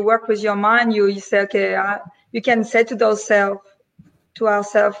work with your mind, you say, okay, you can say to ourselves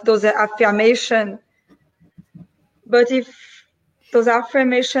those affirmations. But if those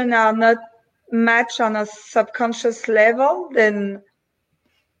affirmations are not matched on a subconscious level, then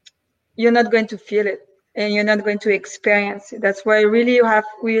you're not going to feel it and you're not going to experience it. That's why we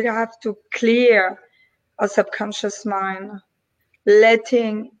have to clear our subconscious mind,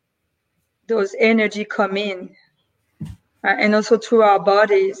 letting those energy come in, and also through our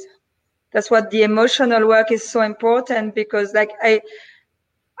bodies. That's what the emotional work is so important, because like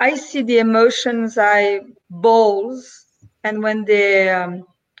I see the emotions balls, and when they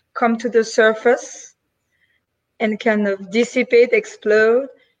come to the surface and kind of dissipate, explode,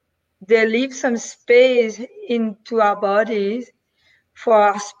 they leave some space into our bodies for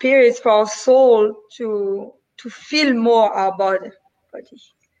our spirits, for our soul to feel more our body.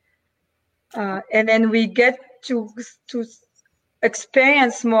 And then we get to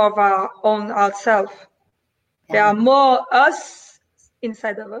experience more of our own ourself. Yeah. There are more us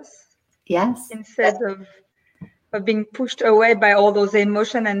inside of us. Yes. Instead of being pushed away by all those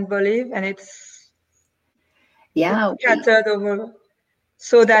emotions and belief, and it's scattered over.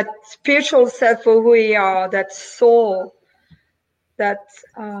 So that spiritual self of who we are, that soul, that's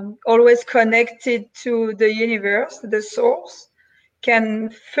always connected to the universe, the source, can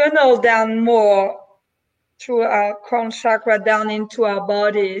funnel down more through our crown chakra down into our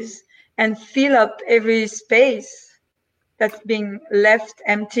bodies and fill up every space that's being left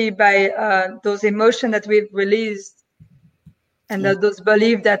empty by those emotions that we've released and those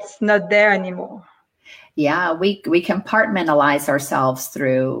beliefs that's not there anymore. Yeah, we compartmentalize ourselves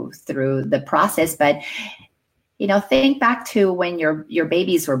through the process, but think back to when your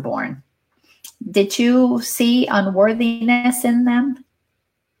babies were born. Did you see unworthiness in them?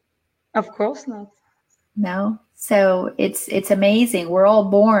 Of course not. No. So it's amazing. We're all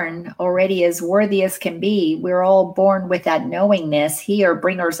born already as worthy as can be. We're all born with that knowingness here,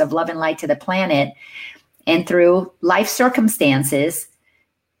 bringers of love and light to the planet. And through life circumstances,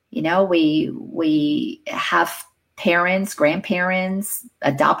 we have parents, grandparents,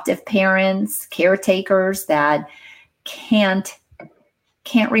 adoptive parents, caretakers that can't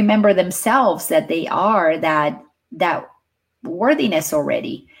remember themselves that they are that worthiness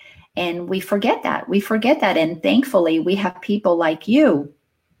already. And we forget that. And thankfully, we have people like you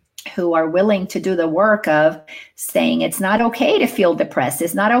who are willing to do the work of saying it's not okay to feel depressed.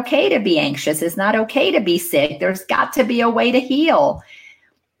 It's not okay to be anxious. It's not okay to be sick. There's got to be a way to heal.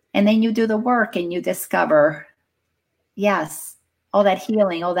 And then you do the work and you discover, yes, all that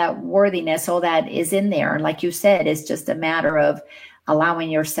healing, all that worthiness, all that is in there. And like you said, it's just a matter of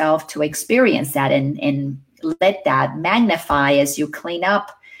allowing yourself to experience that and let that magnify as you clean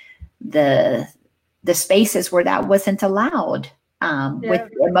up the spaces where that wasn't allowed, with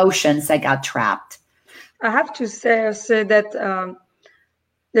emotions that got trapped. I have to say that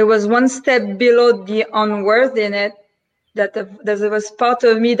there was one step below the unworthiness, that there was part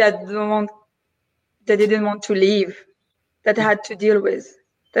of me that didn't want to leave, that I had to deal with.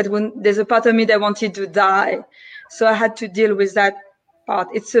 There's a part of me that wanted to die, so I had to deal with that part.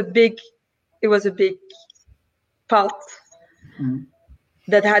 It was a big part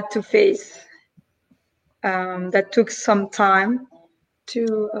that I had to face. That took some time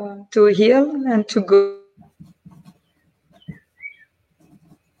to heal and to go.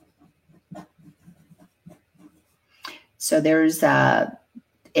 So there's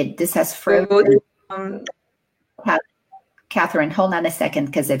this has frozen. Catherine, hold on a second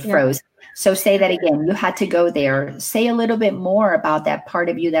because it froze. So say that again. You had to go there. Say a little bit more about that part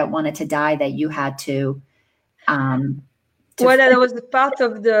of you that wanted to die that you had to. Well, that was a part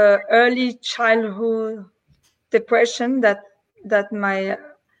of the early childhood depression that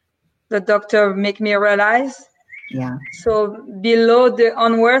the doctor make me realize. Yeah. So below the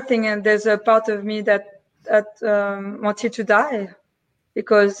unworthy, and there's a part of me that wanted to die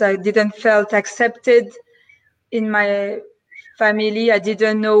because I didn't felt accepted in my family. I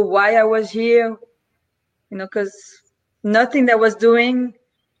didn't know why I was here, because nothing that I was doing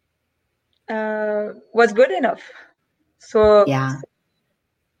was good enough. So yeah.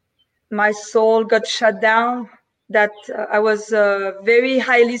 My soul got shut down. That I was a very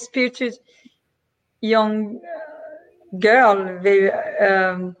highly spirited young girl,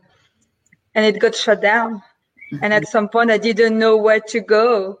 and it got shut down. Mm-hmm. And at some point, I didn't know where to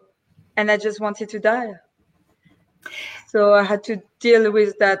go, and I just wanted to die. So I had to deal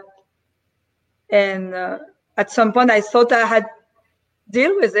with that. And at some point, I thought I had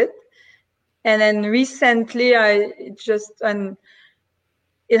deal with it. And then recently,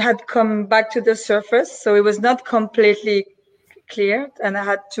 it had come back to the surface. So it was not completely cleared. And I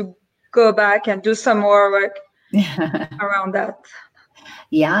had to go back and do some more work around that.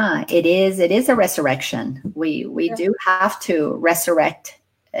 Yeah, it is. It is a resurrection. We do have to resurrect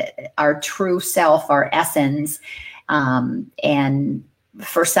our true self, our essence. And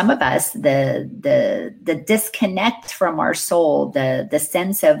for some of us, the disconnect from our soul, the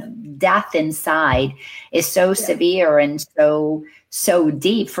sense of death inside is so severe and so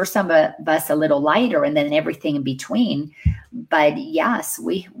deep. For some of us, a little lighter, and then everything in between. But yes,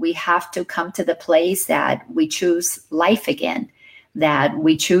 we have to come to the place that we choose life again, that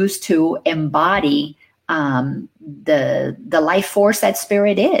we choose to embody the life force that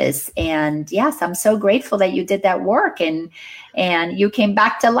spirit is. And yes, I'm so grateful that you did that work and you came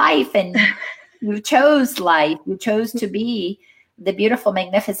back to life and you chose life. You chose to be the beautiful,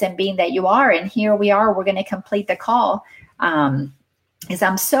 magnificent being that you are. And here we are, we're going to complete the call. Is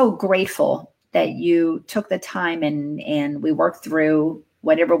I'm so grateful that you took the time and we worked through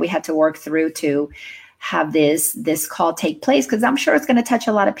whatever we had to work through to have this call take place, because I'm sure it's going to touch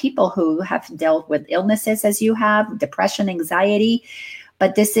a lot of people who have dealt with illnesses as you have, depression, anxiety.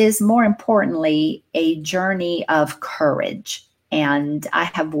 But this is more importantly a journey of courage. And I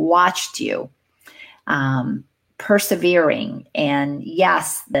have watched you persevering. And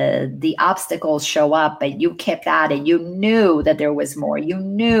yes, the obstacles show up, but you kept at it. You knew that there was more. You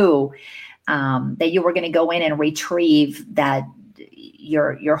knew that you were going to go in and retrieve that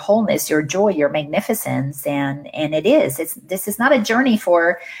your wholeness, your joy, your magnificence, and it is. This is not a journey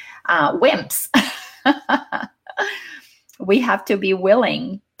for wimps. We have to be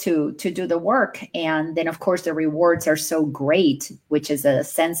willing to do the work, and then of course the rewards are so great, which is a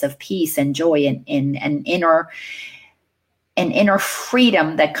sense of peace and joy and an inner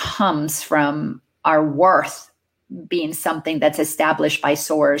freedom that comes from our worth being something that's established by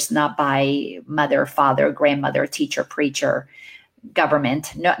source, not by mother, father, grandmother, teacher, preacher,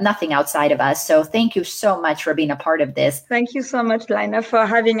 government, nothing outside of us. So thank you so much for being a part of this. Thank you so much, Lina, for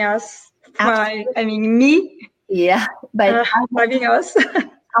having us. Me. Yeah, but having us.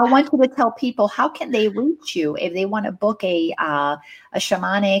 I want you to tell people, how can they reach you if they want to book a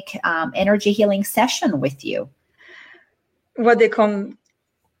shamanic energy healing session with you? Well, they can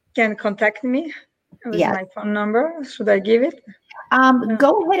contact me with my phone number. Should I give it?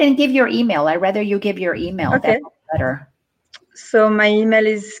 Go ahead and give your email. I'd rather you give your email. Okay. That's better. So my email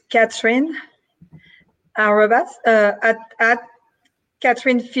is Catherine at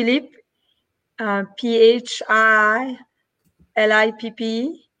Catherine Philippe, PHILIPPE.com.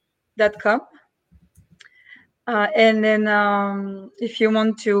 And then if you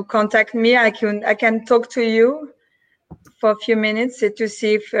want to contact me, I can talk to you for a few minutes to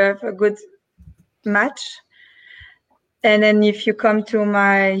see if I have a good match. And then if you come to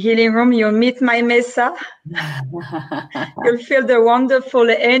my healing room, you'll meet my Mesa. You'll feel the wonderful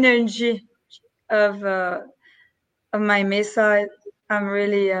energy of my Mesa. I'm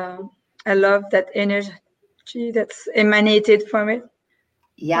really, I love that energy that's emanated from it.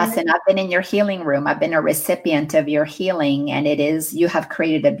 Yes, and I've been in your healing room. I've been a recipient of your healing, and you have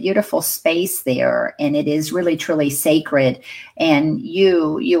created a beautiful space there, and it is really, truly sacred. And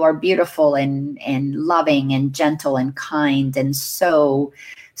you are beautiful and loving and gentle and kind and so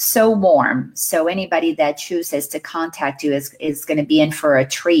warm. So anybody that chooses to contact you is going to be in for a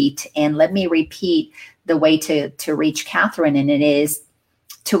treat. And let me repeat the way to reach Catherine, and it is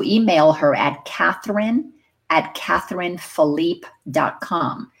to email her at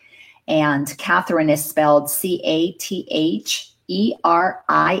catherinephilippe.com. And Catherine is spelled CATHERINE.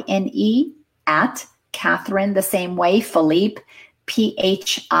 ERINE at Catherine, the same way, Philippe,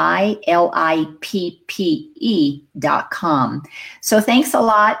 PHILIPPE.com. So thanks a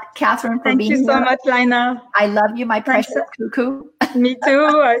lot, Catherine, for being here. Thank you so much, Lina. I love you, my precious cuckoo. Me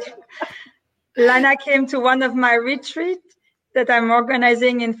too. Lina came to one of my retreats that I'm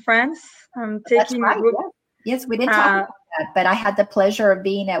organizing in France. I'm taking a group. Yes, we didn't talk about that, but I had the pleasure of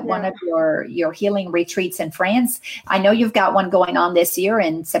being at one of your healing retreats in France. I know you've got one going on this year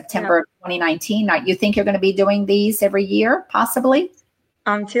in September of 2019. You think you're going to be doing these every year, possibly?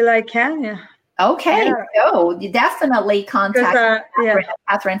 Until I can, Okay, so you definitely contact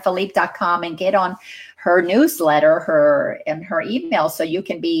CatherinePhilippe.com and get on her newsletter, her email, so you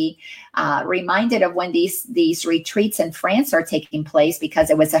can be reminded of when these retreats in France are taking place,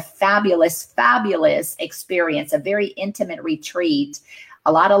 because it was a fabulous, fabulous experience, a very intimate retreat,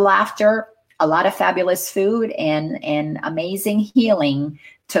 a lot of laughter, a lot of fabulous food, and amazing healing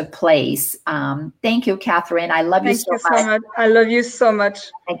took place. Thank you, Catherine. I love you so much. I love you so much.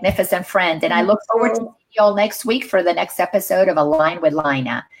 Magnificent friend. And I look forward to seeing you all next week for the next episode of Align with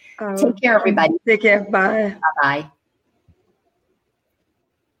Lina. Take care, everybody. Take care. Bye. Bye-bye.